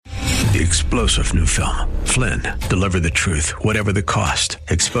The explosive new film, Flynn, deliver the truth, whatever the cost,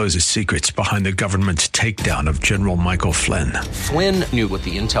 exposes secrets behind the government's takedown of General Michael Flynn. Flynn knew what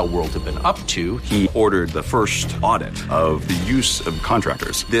the intel world had been up to. He ordered the first audit of the use of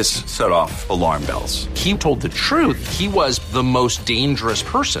contractors. This set off alarm bells. He told the truth. He was the most dangerous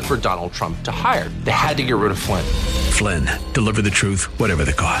person for Donald Trump to hire. They had to get rid of Flynn. Flynn, deliver the truth, whatever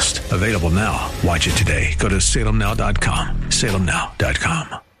the cost. Available now. Watch it today. Go to salemnow.com.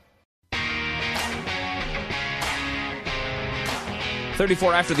 salemnow.com.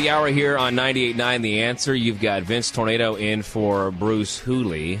 34 after the hour here on 98.9 The Answer. You've got Vince Tornado in for Bruce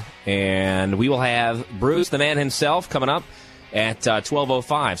Hooley. And we will have Bruce, the man himself, coming up at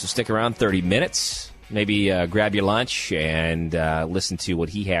 12:05. So stick around 30 minutes. Maybe grab your lunch and listen to what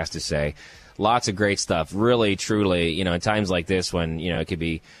he has to say. Lots of great stuff. Really, truly, in times like this when, it could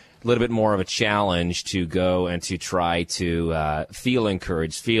be a little bit more of a challenge to go and to try to feel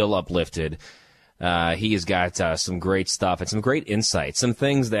encouraged, feel uplifted. He has got some great stuff and some great insights, some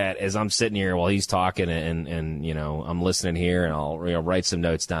things that as I'm sitting here while he's talking and I'm listening here and I'll write some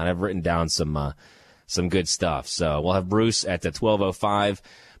notes down. I've written down some good stuff. So we'll have Bruce at the 12:05.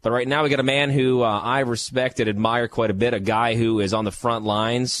 But right now we got a man who I respect and admire quite a bit, a guy who is on the front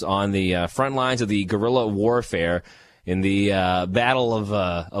lines, of the guerrilla warfare in the battle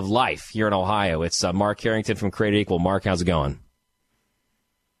of life here in Ohio. It's Mark Harrington from Created Equal. Mark, how's it going?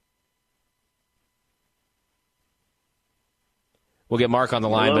 We'll get Mark on the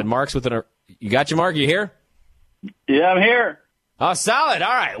line, but Mark's with an... You got your Mark? You here? Yeah, I'm here. Oh, solid.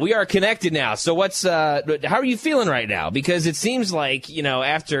 All right. We are connected now. So how are you feeling right now? Because it seems like,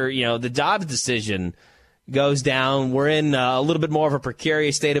 after, the Dobbs decision goes down, we're in a little bit more of a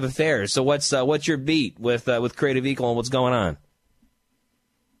precarious state of affairs. So what's your beat with Creative Equal and what's going on?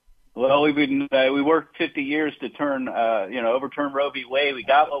 Well, we worked 50 years to overturn Roe v. Wade. We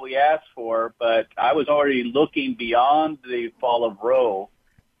got what we asked for, but I was already looking beyond the fall of Roe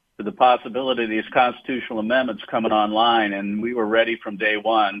to the possibility of these constitutional amendments coming online, and we were ready from day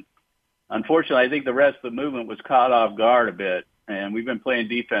one. Unfortunately, I think the rest of the movement was caught off guard a bit, and we've been playing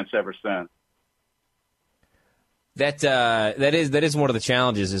defense ever since. That is one of the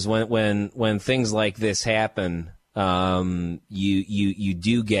challenges is when things like this happen. You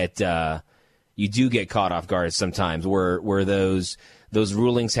do get caught off guard sometimes where those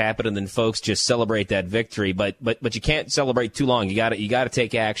rulings happen and then folks just celebrate that victory, but you can't celebrate too long. You got to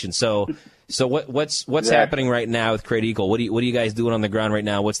take action. So what's happening right now with Create Equal? What are you guys doing on the ground right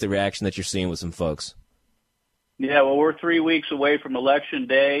now? What's the reaction that you're seeing with some folks? Yeah, well, we're 3 weeks away from Election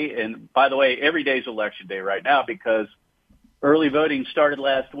Day, and by the way, every day's Election Day right now because early voting started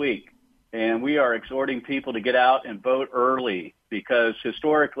last week. And we are exhorting people to get out and vote early because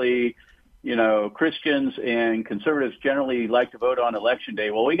historically, Christians and conservatives generally like to vote on Election Day.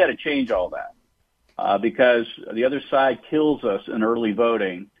 Well, we got to change all that because the other side kills us in early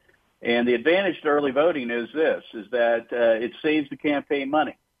voting. And the advantage to early voting is that it saves the campaign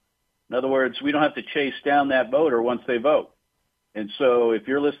money. In other words, we don't have to chase down that voter once they vote. And so if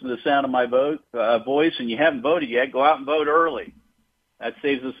you're listening to the sound of my voice and you haven't voted yet, go out and vote early. That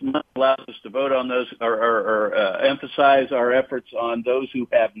saves us money, allows us to vote on those or emphasize our efforts on those who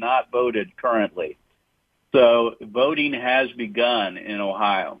have not voted currently. So voting has begun in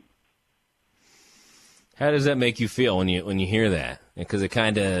Ohio. How does that make you feel when you hear that? Because it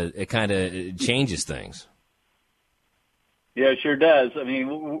kind of changes things. Yeah, it sure does. I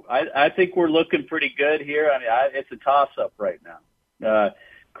mean, I think we're looking pretty good here. I mean, it's a toss-up right now.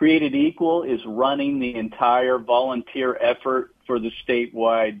 Created Equal is running the entire volunteer effort for the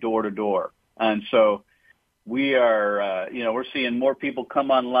statewide door-to-door. And so we are, we're seeing more people come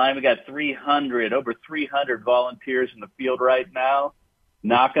online. We got over 300 volunteers in the field right now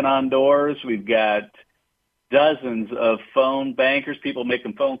knocking on doors. We've got dozens of phone bankers, people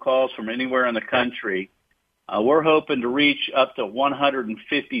making phone calls from anywhere in the country. We're hoping to reach up to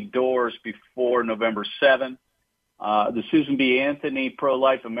 150 doors before November 7th. The Susan B. Anthony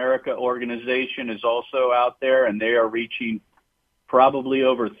Pro-Life America organization is also out there, and they are reaching probably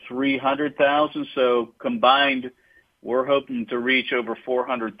over 300,000. So combined, we're hoping to reach over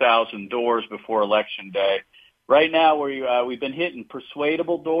 400,000 doors before Election Day. Right now, we've been hitting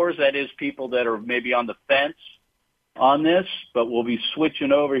persuadable doors, that is people that are maybe on the fence on this, but we'll be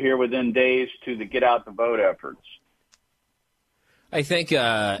switching over here within days to the get out the vote efforts. I think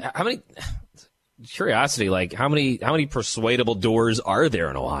how many persuadable doors are there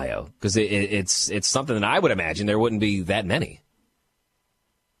in Ohio? Because it's something that I would imagine there wouldn't be that many.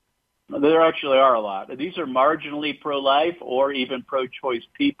 There actually are a lot. These are marginally pro-life or even pro-choice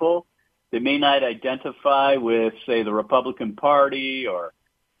people. They may not identify with, say, the Republican Party or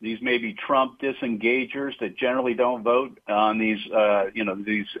These may be Trump disengagers that generally don't vote on these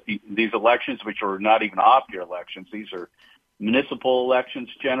elections, which are not even off-year elections. These are municipal elections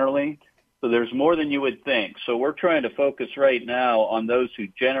generally. So there's more than you would think. So we're trying to focus right now on those who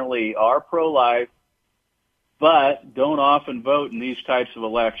generally are pro-life, but don't often vote in these types of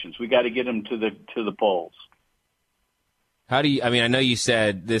elections. We got to get them to the polls. How do you? I mean, I know you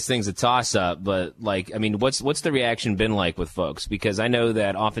said this thing's a toss-up, but what's the reaction been like with folks? Because I know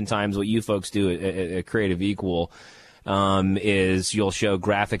that oftentimes what you folks do at Creative Equal is you'll show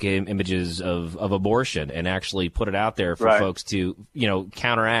graphic images of abortion and actually put it out there for folks to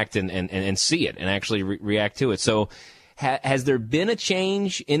counteract and see it and actually react to it. So has there been a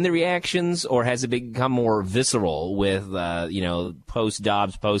change in the reactions, or has it become more visceral with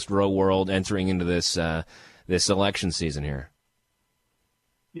post-Dobbs, post-Roe world entering into this election season here?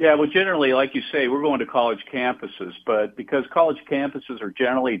 Yeah, well, generally, like you say, we're going to college campuses, but because college campuses are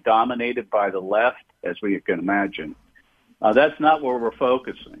generally dominated by the left, as we can imagine, that's not where we're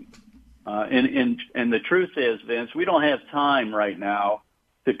focusing. And the truth is, Vince, we don't have time right now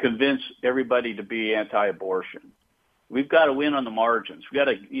to convince everybody to be anti-abortion. We've got to win on the margins. We've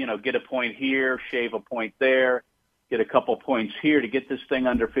got to, get a point here, shave a point there, get a couple points here to get this thing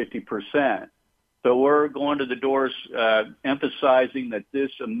under 50%. So we're going to the doors emphasizing that this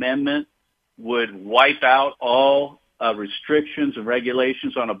amendment would wipe out all restrictions and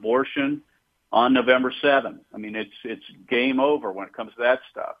regulations on abortion on November 7th. I mean, it's game over when it comes to that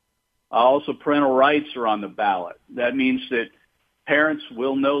stuff. Also, parental rights are on the ballot. That means that parents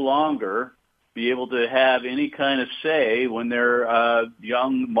will no longer be able to have any kind of say when their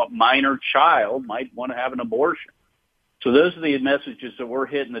young minor child might want to have an abortion. So those are the messages that we're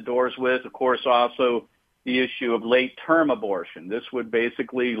hitting the doors with. Of course, also the issue of late-term abortion. This would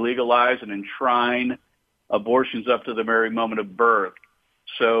basically legalize and enshrine abortions up to the very moment of birth.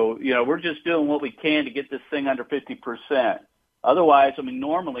 So, we're just doing what we can to get this thing under 50%. Otherwise, I mean,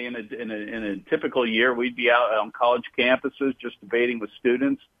 normally in a typical year, we'd be out on college campuses just debating with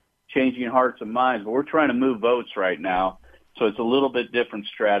students, changing hearts and minds. But we're trying to move votes right now, so it's a little bit different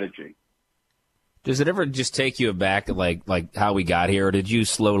strategy. Does it ever just take you aback, like how we got here, or did you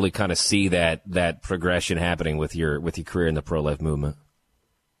slowly kind of see that progression happening with your career in the pro-life movement?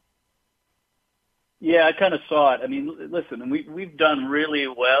 Yeah, I kind of saw it. I mean, listen, we've done really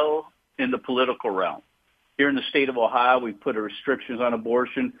well in the political realm. Here in the state of Ohio, we've put restrictions on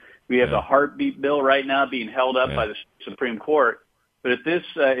abortion. We have the heartbeat bill right now being held up by the Supreme Court. But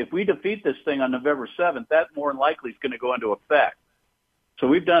if we defeat this thing on November 7th, that more than likely is going to go into effect. So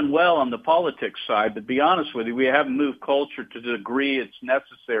we've done well on the politics side, but to be honest with you, we haven't moved culture to the degree it's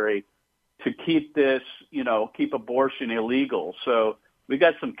necessary to keep this, keep abortion illegal. So we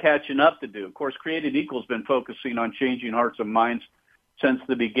got some catching up to do. Of course, Creative Equal has been focusing on changing hearts and minds since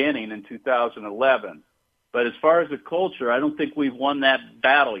the beginning in 2011. But as far as the culture, I don't think we've won that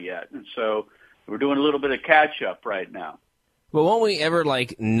battle yet. And so we're doing a little bit of catch up right now. Well, won't we ever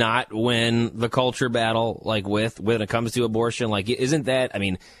not win the culture battle when it comes to abortion? Isn't that? I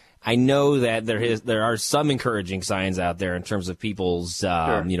mean, I know that there are some encouraging signs out there in terms of people's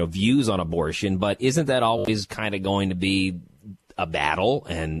views on abortion, but isn't that always kind of going to be a battle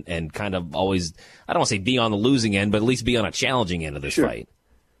and kind of always, I don't want to say be on the losing end, but at least be on a challenging end of this fight?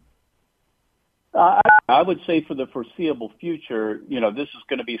 I would say for the foreseeable future, this is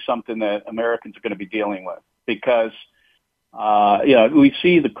going to be something that Americans are going to be dealing with because we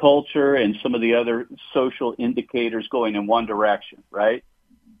see the culture and some of the other social indicators going in one direction, right?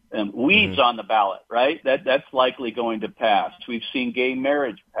 And weeds on the ballot, right? That's likely going to pass. We've seen gay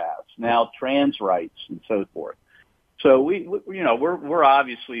marriage pass, now trans rights and so forth. So we're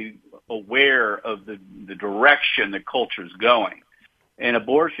obviously aware of the direction the culture is going, and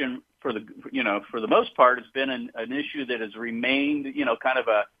abortion for the most part has been an issue that has remained kind of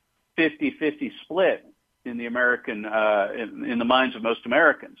a 50-50 split in the American in the minds of most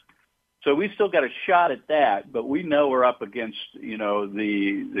Americans. So we've still got a shot at that, but we know we're up against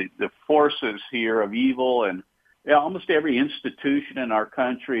the forces here of evil, and almost every institution in our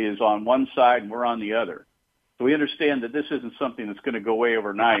country is on one side and we're on the other. So we understand that this isn't something that's going to go away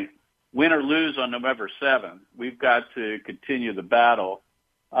overnight. Win or lose on November 7th, we've got to continue the battle.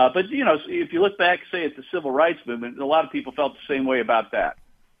 But if you look back, say at the civil rights movement, a lot of people felt the same way about that.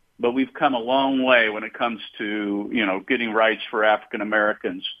 But we've come a long way when it comes to, getting rights for African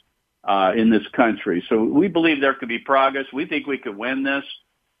Americans in this country. So we believe there could be progress. We think we could win this.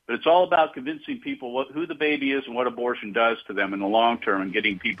 But it's all about convincing people who the baby is and what abortion does to them in the long term, and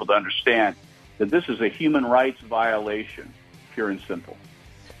getting people to understand that this is a human rights violation, pure and simple.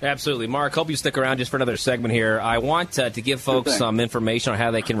 Absolutely. Mark, hope you stick around just for another segment here. I want to give folks some information on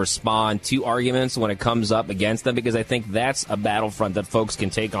how they can respond to arguments when it comes up against them, because I think that's a battlefront that folks can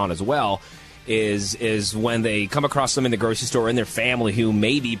take on as well, is when they come across someone in the grocery store in their family who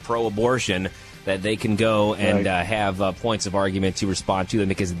may be pro-abortion, that they can go and have points of argument to respond to them,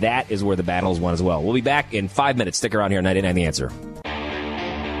 because that is where the battle is won as well. We'll be back in 5 minutes. Stick around here on 99 The Answer.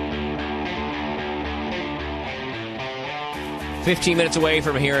 15 minutes away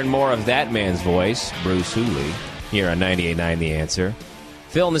from hearing more of that man's voice, Bruce Hooley, here on 98.9 The Answer.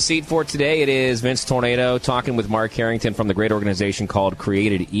 Phil in the seat for today, it is Vince Tornado talking with Mark Harrington from the great organization called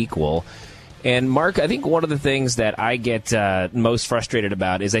Created Equal. And, Mark, I think one of the things that I get most frustrated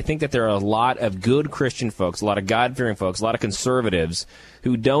about is I think that there are a lot of good Christian folks, a lot of God-fearing folks, a lot of conservatives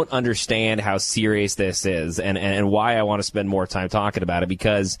who don't understand how serious this is and why I want to spend more time talking about it,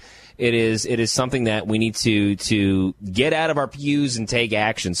 because it is something that we need to get out of our pews and take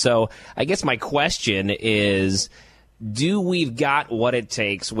action. So I guess my question is, do we've got what it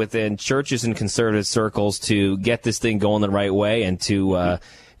takes within churches and conservative circles to get this thing going the right way and to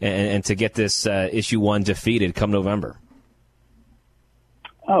get this issue one defeated come November?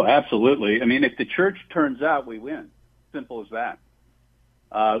 Oh, absolutely. I mean, if the church turns out, we win. Simple as that.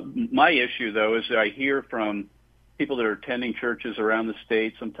 My issue, though, is that I hear from people that are attending churches around the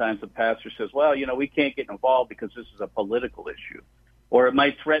state, sometimes the pastor says, well, we can't get involved because this is a political issue, or it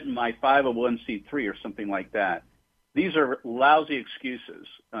might threaten my 501c3 or something like that. These are lousy excuses.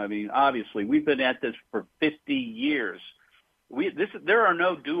 I mean, obviously, we've been at this for 50 years. There are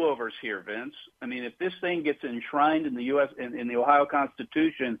no do-overs here, Vince. I mean, if this thing gets enshrined in the U.S. in the Ohio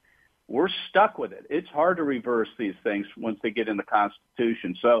Constitution, we're stuck with it. It's hard to reverse these things once they get in the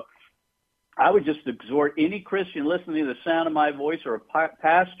Constitution. So I would just exhort any Christian listening to the sound of my voice, or a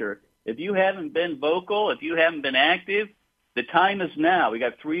pastor, if you haven't been vocal, if you haven't been active, the time is now. We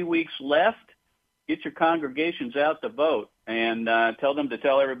got 3 weeks left. Get your congregations out to vote, and tell them to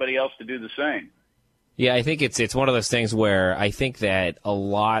tell everybody else to do the same. Yeah, I think it's one of those things where I think that a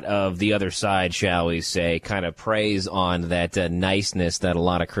lot of the other side, shall we say, kind of preys on that niceness that a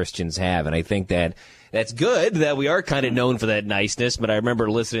lot of Christians have. And I think that that's good that we are kind of known for that niceness. But I remember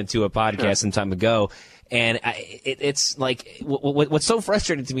listening to a podcast some time ago, and it's like what's so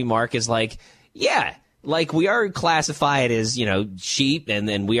frustrating to me, Mark, is like, yeah, like we are classified as, sheep, and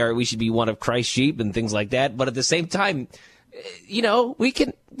then we should be one of Christ's sheep and things like that. But at the same time, we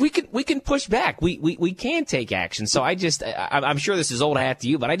can push back. We can take action. So I'm sure this is old hat to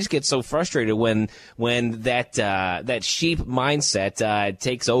you, but I just get so frustrated when that sheep mindset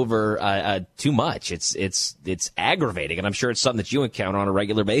takes over too much. It's aggravating, and I'm sure it's something that you encounter on a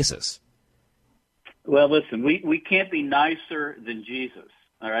regular basis. Well, listen, we can't be nicer than Jesus.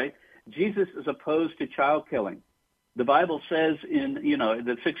 All right, Jesus is opposed to child killing. The Bible says in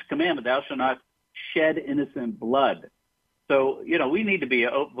the sixth commandment, "Thou shalt not shed innocent blood." So, we need to be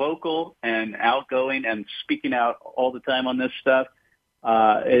vocal and outgoing and speaking out all the time on this stuff.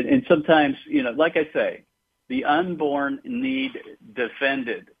 And sometimes, like I say, the unborn need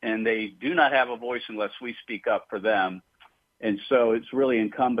defended, and they do not have a voice unless we speak up for them. And so it's really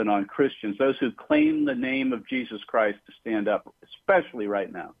incumbent on Christians, those who claim the name of Jesus Christ, to stand up, especially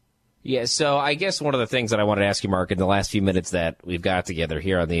right now. Yeah, so I guess one of the things that I wanted to ask you, Mark, in the last few minutes that we've got together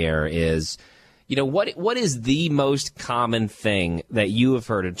here on the air is, what is the most common thing that you have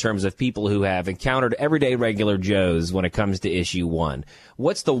heard in terms of people who have encountered everyday regular Joes when it comes to issue one?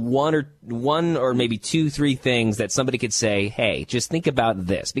 What's the one or maybe 2-3 things that somebody could say, hey, just think about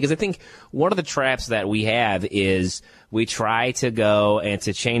this? Because I think one of the traps that we have is we try to go and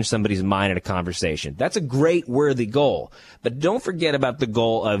to change somebody's mind in a conversation. That's a great, worthy goal. But don't forget about the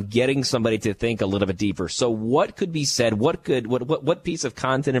goal of getting somebody to think a little bit deeper. So what could be said? What piece of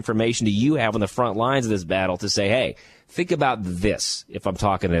content information do you have on the front lines of this battle to say, hey, think about this if I'm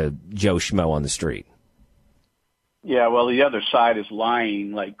talking to Joe Schmo on the street? Yeah, well, the other side is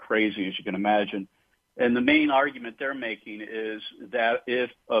lying like crazy, as you can imagine. And the main argument they're making is that if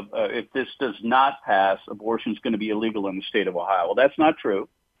this does not pass, abortion is going to be illegal in the state of Ohio. Well, that's not true.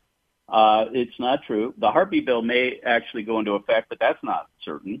 It's not true. The heartbeat bill may actually go into effect, but that's not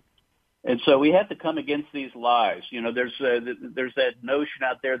certain. And so we have to come against these lies. There's that notion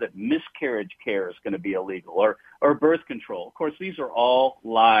out there that miscarriage care is going to be illegal, or birth control. Of course, these are all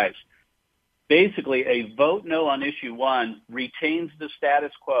lies. Basically, a vote no on issue one retains the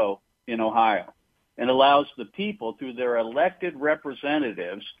status quo in Ohio and allows the people, through their elected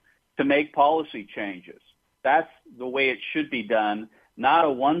representatives, to make policy changes. That's the way it should be done, not a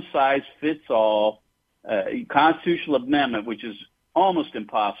one-size-fits-all constitutional amendment, which is almost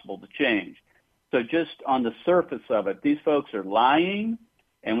impossible to change. So just on the surface of it, these folks are lying.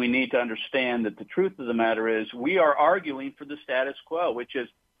 And we need to understand that the truth of the matter is we are arguing for the status quo, which is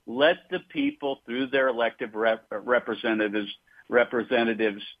let the people through their elected representatives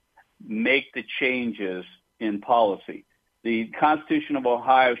make the changes in policy. The Constitution of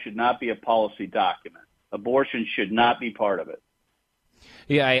Ohio should not be a policy document. Abortion should not be part of it.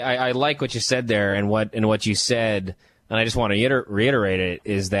 Yeah, I like what you said there, and what you said, and I just want to reiterate it,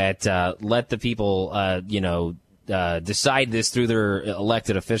 is that let the people, decide this through their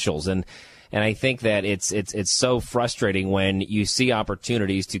elected officials, and I think that it's so frustrating when you see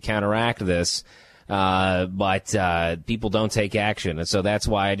opportunities to counteract this, but people don't take action, and so that's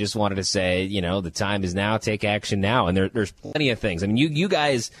why I just wanted to say, the time is now. Take action now, and there's plenty of things. I mean, you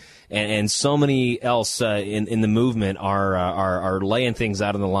guys and so many else in the movement are laying things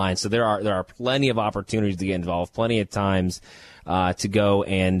out on the line. So there are plenty of opportunities to get involved, plenty of times to go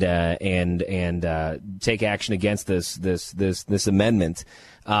and take action against this amendment.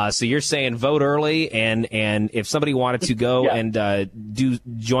 So you're saying vote early, and if somebody wanted to go and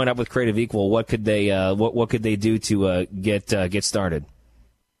join up with Creative Equal, what could they do to get started?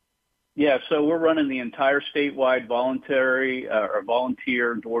 Yeah, so we're running the entire statewide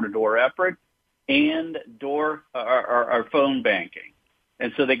volunteer door-to-door effort and our phone banking.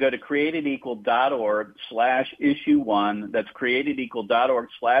 And so they go to createdequal.org/issue1. That's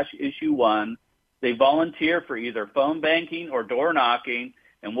createdequal.org/issue1. They volunteer for either phone banking or door knocking,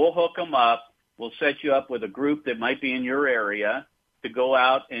 and we'll hook them up. We'll set you up with a group that might be in your area to go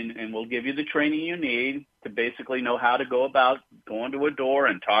out, and we'll give you the training you need to basically know how to go about going to a door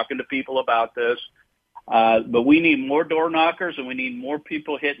and talking to people about this. But we need more door knockers, and we need more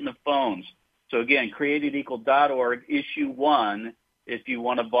people hitting the phones. So, again, createdequal.org/issue1 if you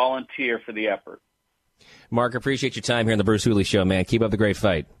want to volunteer for the effort. Mark, appreciate your time here on the Bruce Hooley Show, man. Keep up the great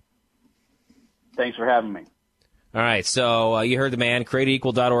fight. Thanks for having me. All right, so you heard the man,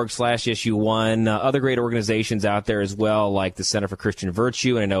 createdequal.org/issue1. Other great organizations out there as well, like the Center for Christian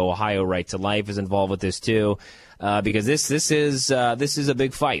Virtue, and I know Ohio Right to Life is involved with this too, because this is a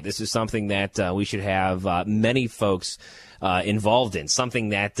big fight. This is something that we should have many folks involved in, something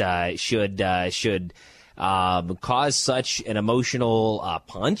that should cause such an emotional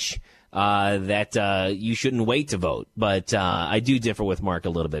punch that you shouldn't wait to vote. But I do differ with Mark a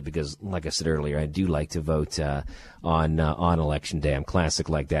little bit because, like I said earlier, I do like to vote on Election Day. I'm classic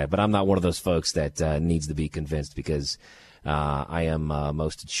like that. But I'm not one of those folks that needs to be convinced because I am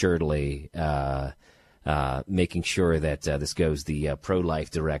most assuredly making sure that this goes the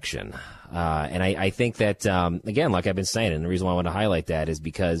pro-life direction. And I think that, again, like I've been saying, and the reason why I want to highlight that is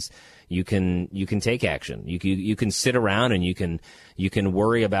because you can take action. You can sit around and you can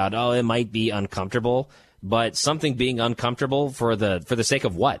worry about, it might be uncomfortable, but something being uncomfortable for the sake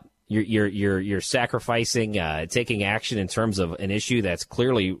of what? You're sacrificing taking action in terms of an issue that's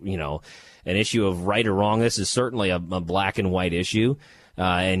clearly, an issue of right or wrong. This is certainly a black and white issue,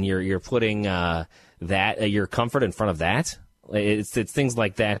 and you're putting your comfort in front of that. It's things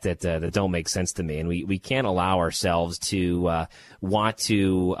like that don't make sense to me, and we can't allow ourselves to want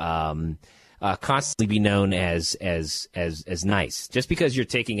to constantly be known as nice. Just because you're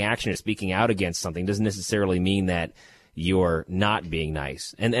taking action or speaking out against something doesn't necessarily mean that you're not being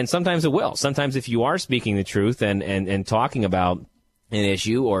nice. And sometimes it will. Sometimes if you are speaking the truth and talking about an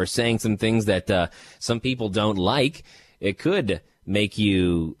issue or saying some things that some people don't like, it could make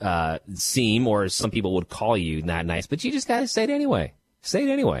you seem, or some people would call you, not nice. But you just got to say it anyway. Say it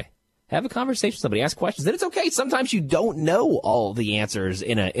anyway. Have a conversation with somebody. Ask questions. And it's okay. Sometimes you don't know all the answers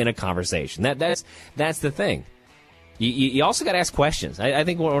in a conversation. That's the thing. You also got to ask questions. I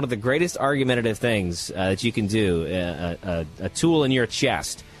think one of the greatest argumentative things that you can do, a tool in your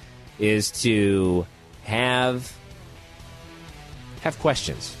chest, is to have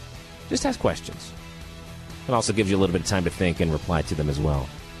questions. Just ask questions. It also gives you a little bit of time to think and reply to them as well.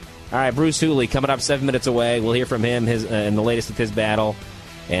 All right, Bruce Hooley coming up 7 minutes away. We'll hear from him in the latest of his battle.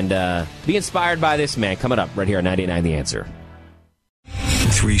 And be inspired by this man coming up right here on 98.9 The Answer.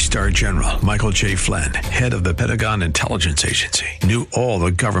 3-star General Michael J. Flynn, head of the Pentagon Intelligence Agency, knew all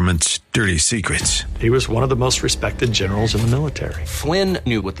the government's dirty secrets. He was one of the most respected generals in the military. Flynn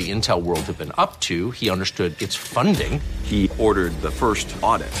knew what the intel world had been up to. He understood its funding. He ordered the first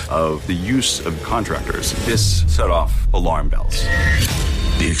audit of the use of contractors. This set off alarm bells.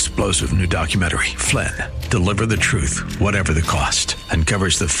 The explosive new documentary, Flynn, Deliver the Truth, Whatever the Cost,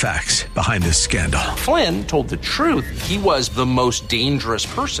 uncovers the facts behind this scandal. Flynn told the truth. He was the most dangerous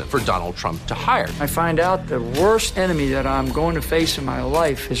person for Donald Trump to hire. I find out the worst enemy that I'm going to face in my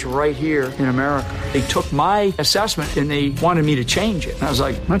life is right here in America. They took my assessment and they wanted me to change it. And I was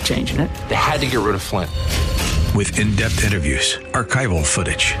like, I'm not changing it. They had to get rid of Flynn. With in-depth interviews, archival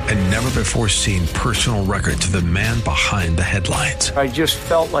footage, and never-before-seen personal records of the man behind the headlines. I just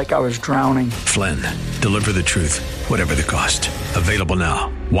felt like I was drowning. Flynn, deliver the truth, whatever the cost. Available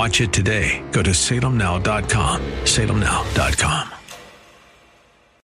now. Watch it today. Go to salemnow.com. salemnow.com.